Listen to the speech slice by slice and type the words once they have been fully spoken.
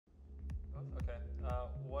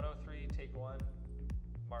one,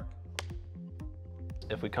 mark.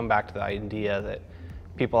 If we come back to the idea that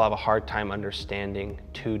people have a hard time understanding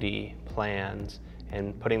 2D plans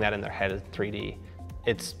and putting that in their head as 3D,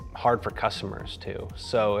 it's hard for customers too.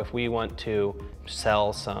 So if we want to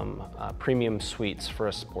sell some premium suites for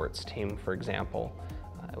a sports team, for example,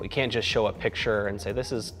 we can't just show a picture and say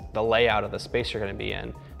this is the layout of the space you're going to be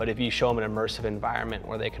in. But if you show them an immersive environment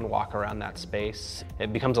where they can walk around that space,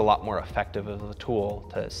 it becomes a lot more effective as a tool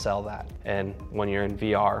to sell that. And when you're in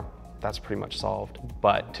VR, that's pretty much solved.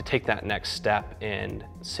 But to take that next step and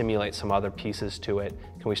simulate some other pieces to it,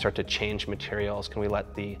 can we start to change materials? Can we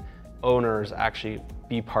let the owners actually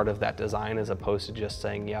be part of that design as opposed to just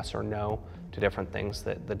saying yes or no to different things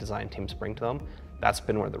that the design teams bring to them? That's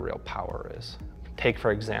been where the real power is. Take,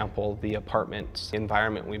 for example, the apartment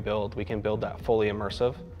environment we build. We can build that fully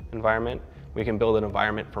immersive environment. We can build an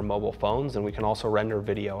environment for mobile phones, and we can also render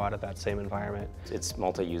video out of that same environment. It's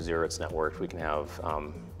multi-user, it's networked. We can have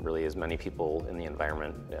really as many people in the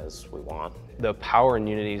environment as we want. The power in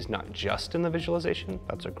Unity is not just in the visualization.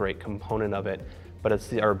 That's a great component of it, but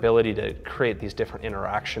it's our ability to create these different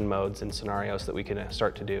interaction modes and scenarios that we can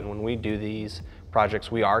start to do. And when we do these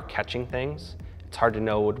projects, we are catching things. It's hard to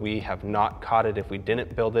know would we have not caught it if we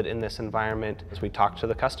didn't build it in this environment. As we talk to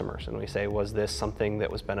the customers and we say, was this something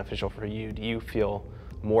that was beneficial for you? Do you feel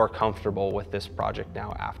more comfortable with this project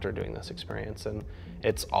now after doing this experience? And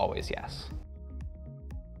it's always yes.